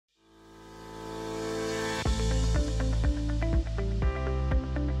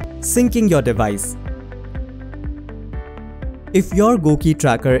Syncing your device. If your GOQii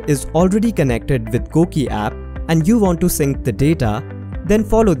tracker is already connected with GOQii app and you want to sync the data, then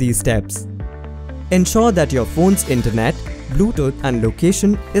follow these steps. Ensure that your phone's internet, Bluetooth and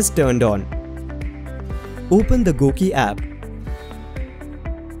location is turned on. Open the GOQii app.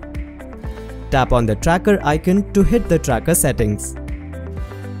 Tap on the tracker icon to hit the tracker settings.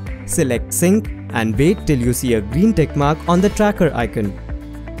 Select Sync and wait till you see a green tick mark on the tracker icon.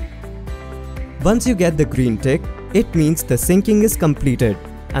 Once you get the green tick, it means the syncing is completed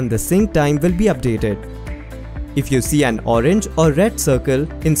and the sync time will be updated. If you see an orange or red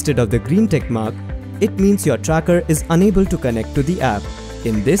circle instead of the green tick mark, it means your tracker is unable to connect to the app.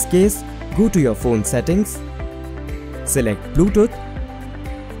 In this case, go to your phone settings, select Bluetooth,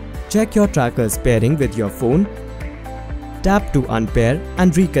 check your tracker's pairing with your phone, tap to unpair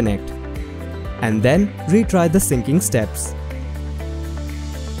and reconnect, and then retry the syncing steps.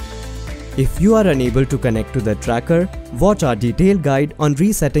 If you are unable to connect to the tracker, watch our detailed guide on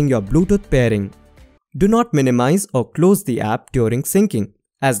resetting your Bluetooth pairing. Do not minimize or close the app during syncing,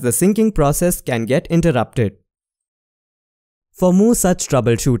 as the syncing process can get interrupted. For more such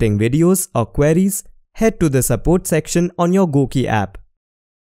troubleshooting videos or queries, head to the support section on your GOQii app.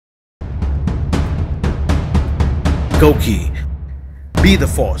 GOQii. Be the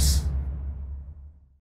force.